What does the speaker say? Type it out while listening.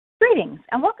Greetings,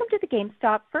 and welcome to the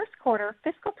GameStop First Quarter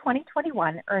Fiscal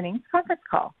 2021 Earnings Conference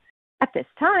Call. At this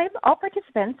time, all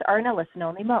participants are in a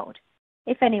listen-only mode.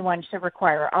 If anyone should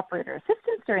require operator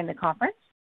assistance during the conference,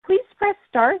 please press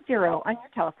star zero on your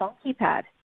telephone keypad.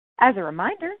 As a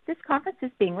reminder, this conference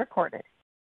is being recorded.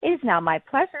 It is now my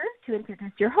pleasure to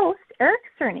introduce your host, Eric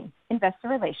Cerny, Investor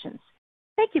Relations.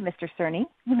 Thank you, Mr. Cerny.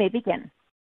 You may begin.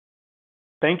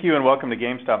 Thank you and welcome to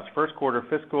GameStop's First Quarter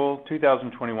Fiscal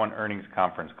 2021 Earnings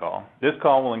Conference Call. This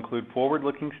call will include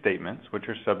forward-looking statements which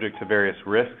are subject to various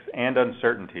risks and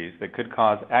uncertainties that could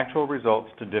cause actual results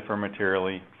to differ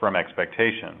materially from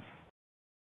expectations.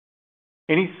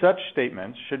 Any such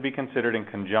statements should be considered in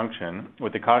conjunction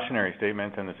with the cautionary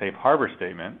statement and the safe harbor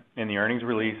statement in the earnings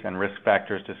release and risk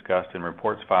factors discussed in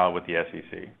reports filed with the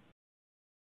SEC.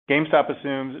 GameStop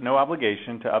assumes no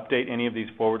obligation to update any of these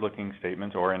forward-looking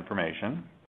statements or information.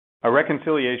 A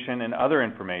reconciliation and other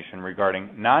information regarding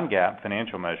non-GAAP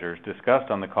financial measures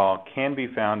discussed on the call can be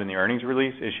found in the earnings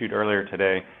release issued earlier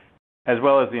today, as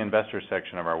well as the investors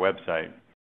section of our website.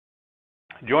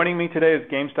 Joining me today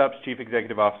is GameStop's Chief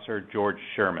Executive Officer, George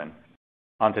Sherman.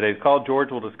 On today's call,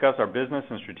 George will discuss our business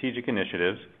and strategic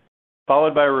initiatives,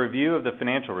 followed by a review of the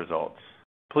financial results.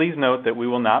 Please note that we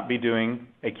will not be doing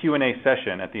a Q&A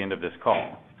session at the end of this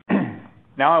call.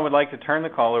 Now I would like to turn the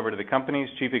call over to the company's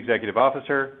Chief Executive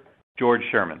Officer, George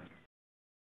Sherman.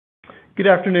 Good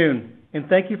afternoon, and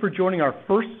thank you for joining our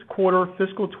first quarter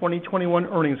fiscal 2021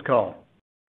 earnings call.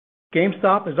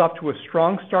 GameStop is off to a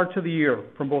strong start to the year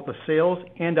from both a sales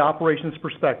and operations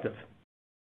perspective.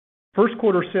 First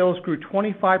quarter sales grew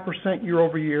 25% year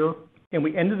over year, and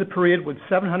we ended the period with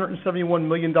 $771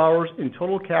 million in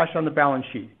total cash on the balance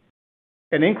sheet,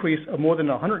 an increase of more than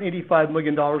 $185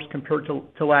 million compared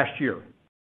to last year.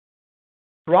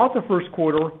 Throughout the first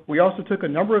quarter, we also took a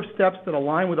number of steps that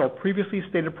align with our previously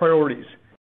stated priorities.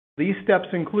 These steps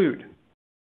include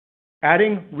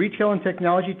adding retail and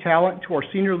technology talent to our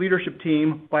senior leadership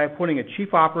team by appointing a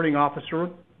Chief Operating Officer,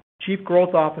 Chief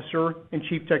Growth Officer, and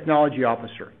Chief Technology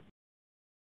Officer.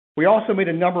 We also made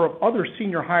a number of other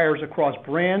senior hires across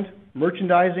brand,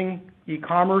 merchandising,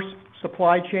 e-commerce,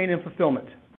 supply chain, and fulfillment.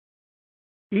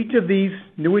 Each of these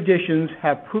new additions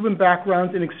have proven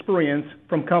backgrounds and experience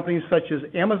from companies such as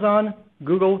Amazon,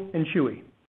 Google, and Chewy.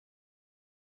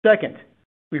 Second,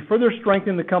 we further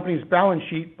strengthened the company's balance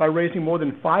sheet by raising more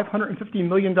than $550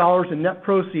 million in net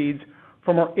proceeds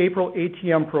from our April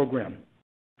ATM program.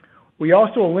 We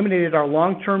also eliminated our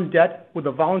long-term debt with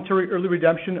a voluntary early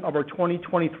redemption of our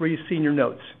 2023 senior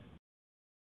notes.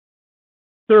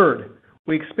 Third,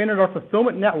 we expanded our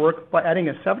fulfillment network by adding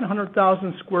a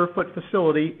 700,000 square foot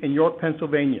facility in York,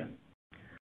 Pennsylvania.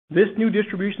 This new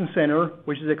distribution center,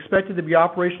 which is expected to be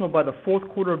operational by the fourth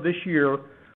quarter of this year,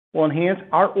 will enhance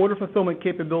our order fulfillment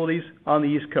capabilities on the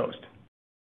East Coast.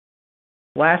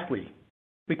 Lastly,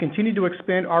 we continue to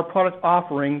expand our product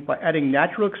offering by adding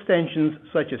natural extensions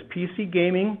such as PC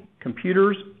gaming,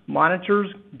 computers, monitors,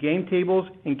 game tables,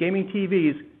 and gaming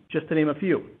TVs, just to name a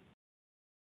few.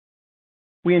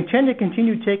 We intend to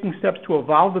continue taking steps to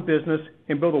evolve the business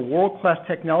and build a world-class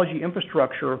technology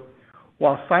infrastructure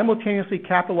while simultaneously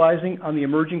capitalizing on the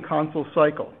emerging console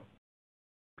cycle.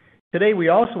 Today, we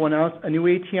also announced a new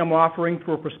ATM offering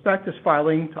through a prospectus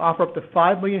filing to offer up to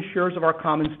 5 million shares of our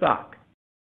common stock.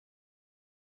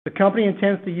 The company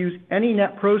intends to use any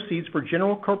net proceeds for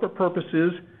general corporate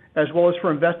purposes as well as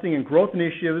for investing in growth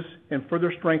initiatives and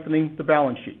further strengthening the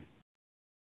balance sheet.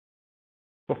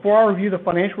 Before I review the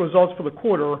financial results for the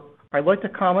quarter, I'd like to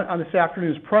comment on this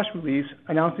afternoon's press release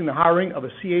announcing the hiring of a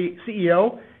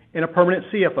CEO and a permanent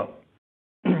CFO.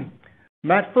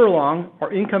 Matt Furlong,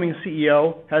 our incoming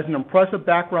CEO, has an impressive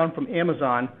background from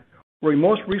Amazon, where he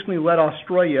most recently led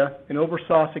Australia and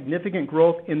oversaw significant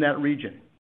growth in that region.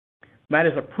 Matt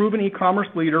is a proven e-commerce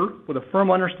leader with a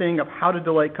firm understanding of how to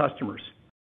delight customers.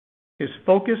 His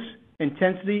focus,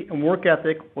 intensity, and work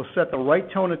ethic will set the right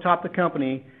tone atop the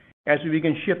company as we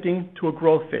begin shifting to a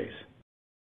growth phase.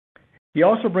 He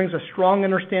also brings a strong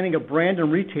understanding of brand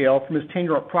and retail from his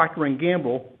tenure at Procter &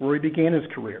 Gamble, where he began his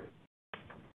career.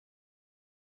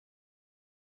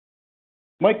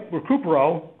 Mike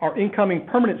Recupero, our incoming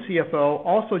permanent CFO,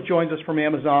 also joins us from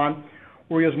Amazon,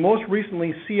 where he was most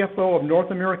recently CFO of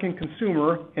North American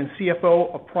Consumer and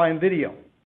CFO of Prime Video.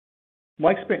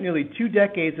 Mike spent nearly 2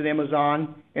 decades at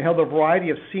Amazon and held a variety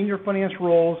of senior finance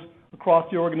roles across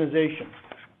the organization.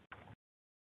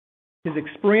 His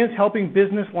experience helping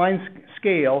business lines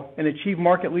scale and achieve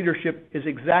market leadership is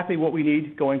exactly what we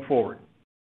need going forward.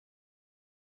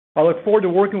 I look forward to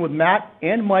working with Matt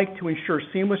and Mike to ensure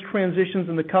seamless transitions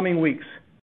in the coming weeks.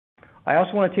 I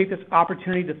also want to take this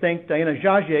opportunity to thank Diana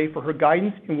Jaje for her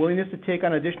guidance and willingness to take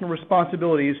on additional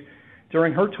responsibilities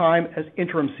during her time as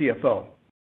interim CFO.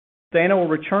 Diana will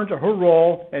return to her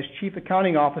role as Chief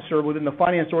Accounting Officer within the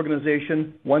finance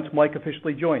organization once Mike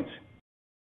officially joins.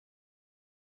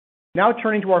 Now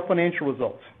turning to our financial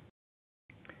results.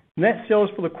 Net sales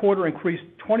for the quarter increased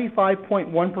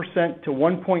 25.1% to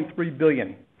 $1.3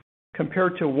 billion,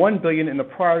 compared to $1 billion in the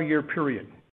prior year period.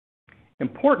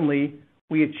 Importantly,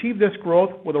 we achieved this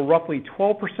growth with a roughly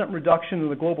 12% reduction in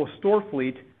the global store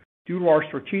fleet due to our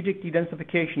strategic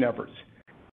de-densification efforts,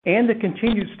 and the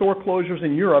continued store closures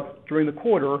in Europe during the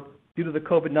quarter due to the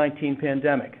COVID-19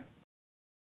 pandemic.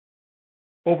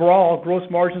 Overall, gross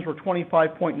margins were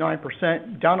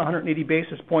 25.9%, down 180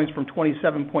 basis points from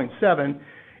 27.7%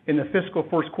 in the fiscal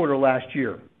first quarter last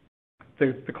year.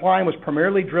 The decline was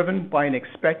primarily driven by an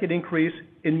expected increase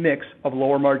in mix of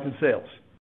lower margin sales.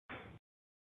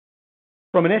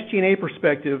 From an SG&A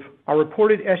perspective, our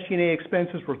reported SG&A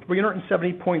expenses were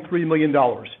 $370.3 million,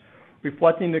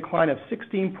 reflecting a decline of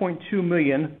 $16.2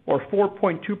 million or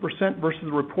 4.2% versus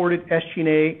the reported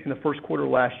SG&A in the first quarter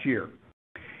last year,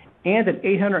 and an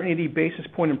 880 basis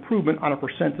point improvement on a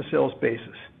percent to sales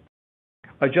basis.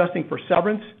 Adjusting for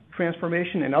severance,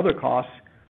 transformation, and other costs,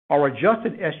 our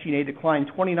adjusted SG&A declined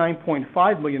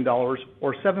 $29.5 million or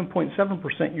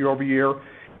 7.7% year over year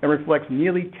and reflects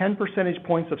nearly 10 percentage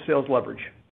points of sales leverage.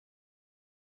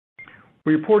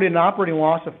 We reported an operating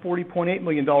loss of $40.8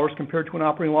 million compared to an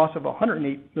operating loss of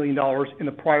 $108 million in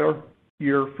the prior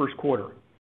year first quarter.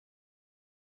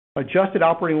 Adjusted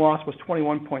operating loss was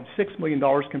 $21.6 million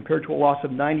compared to a loss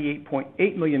of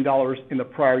 $98.8 million in the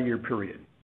prior year period.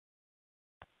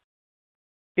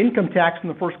 Income tax in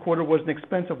the first quarter was an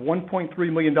expense of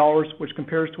 $1.3 million, which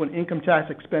compares to an income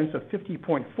tax expense of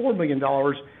 $50.4 million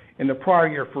in the prior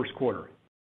year first quarter.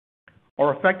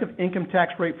 Our effective income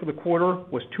tax rate for the quarter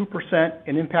was 2%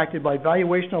 and impacted by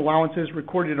valuation allowances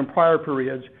recorded in prior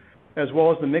periods, as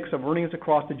well as the mix of earnings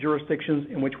across the jurisdictions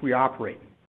in which we operate.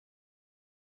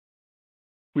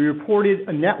 We reported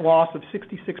a net loss of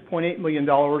 $66.8 million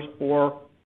or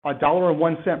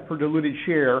 $1.01 per diluted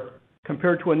share,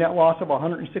 compared to a net loss of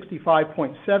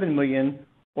 $165.7 million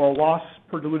or a loss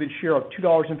per diluted share of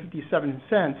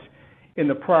 $2.57 in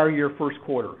the prior year first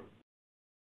quarter.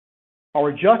 Our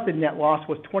adjusted net loss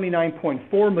was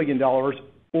 $29.4 million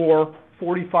or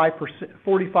 45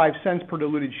 cents per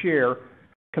diluted share,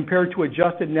 compared to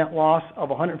adjusted net loss of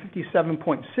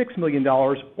 $157.6 million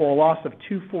or a loss of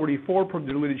 $2.44 per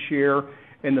diluted share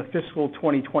in the fiscal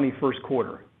 2020 first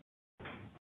quarter.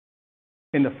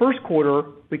 In the first quarter,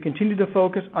 we continued to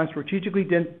focus on strategically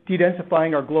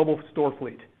de-densifying our global store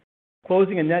fleet,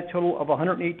 closing a net total of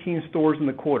 118 stores in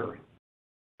the quarter.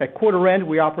 At quarter end,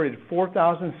 we operated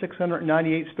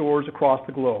 4,698 stores across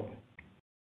the globe.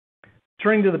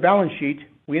 Turning to the balance sheet,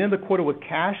 we ended the quarter with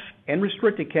cash and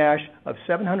restricted cash of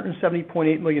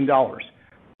 $770.8 million,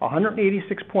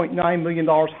 $186.9 million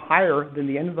higher than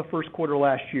the end of the first quarter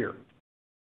last year.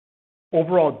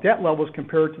 Overall debt levels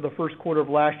compared to the first quarter of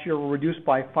last year were reduced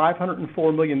by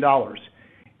 $504 million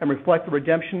and reflect the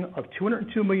redemption of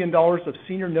 $202 million of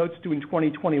senior notes due in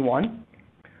 2021,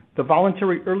 the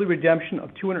voluntary early redemption of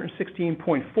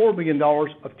 $216.4 million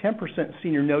of 10%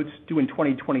 senior notes due in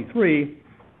 2023,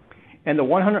 and the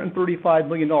 $135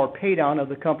 million paydown of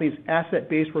the company's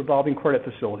asset-based revolving credit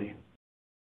facility.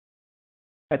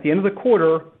 At the end of the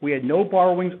quarter, we had no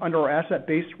borrowings under our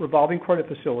asset-based revolving credit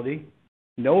facility,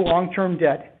 no long-term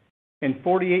debt, and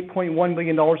 $48.1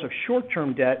 million of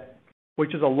short-term debt,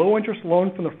 which is a low-interest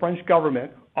loan from the French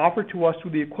government offered to us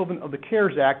through the equivalent of the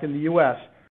CARES Act in the U.S.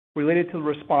 related to the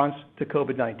response to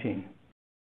COVID-19.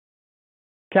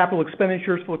 Capital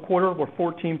expenditures for the quarter were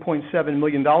 $14.7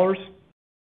 million.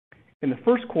 In the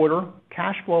first quarter,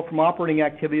 cash flow from operating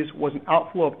activities was an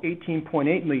outflow of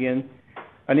 $18.8 million,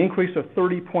 an increase of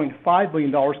 $30.5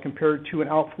 million compared to an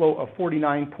outflow of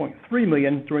 $49.3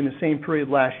 million during the same period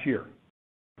last year.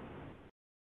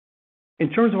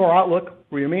 In terms of our outlook,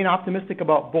 we remain optimistic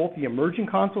about both the emerging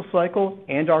console cycle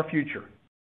and our future.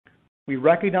 We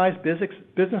recognize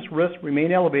business risks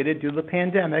remain elevated due to the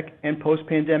pandemic and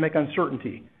post-pandemic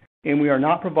uncertainty, and we are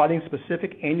not providing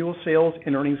specific annual sales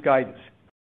and earnings guidance.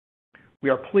 We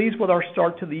are pleased with our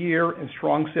start to the year and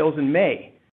strong sales in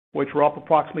May, which were up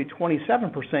approximately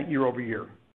 27% year over year.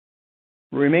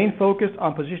 We remain focused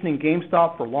on positioning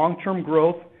GameStop for long-term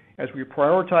growth as we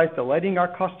prioritize delighting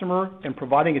our customer and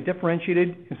providing a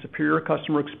differentiated and superior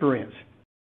customer experience.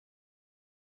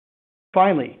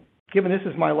 Finally, given this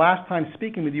is my last time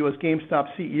speaking with you as GameStop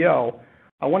CEO,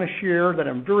 I want to share that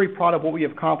I'm very proud of what we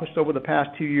have accomplished over the past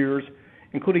 2 years,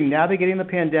 including navigating the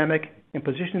pandemic and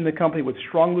positioning the company with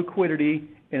strong liquidity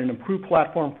and an improved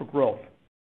platform for growth.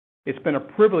 It's been a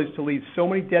privilege to lead so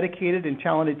many dedicated and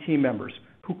talented team members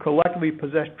who collectively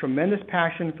possess tremendous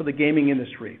passion for the gaming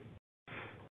industry.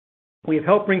 We have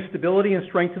helped bring stability and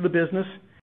strength to the business,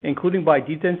 including by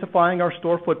de-densifying our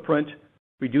store footprint,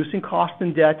 reducing cost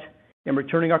and debt, and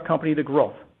returning our company to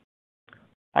growth.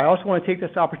 I also want to take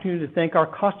this opportunity to thank our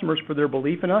customers for their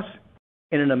belief in us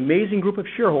and an amazing group of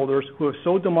shareholders who have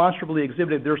so demonstrably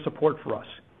exhibited their support for us.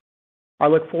 I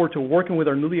look forward to working with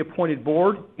our newly appointed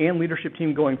board and leadership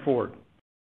team going forward.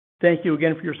 Thank you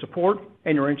again for your support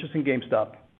and your interest in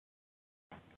GameStop.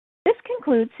 This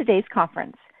concludes today's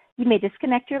conference. You may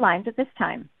disconnect your lines at this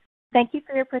time. Thank you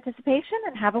for your participation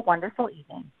and have a wonderful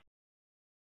evening.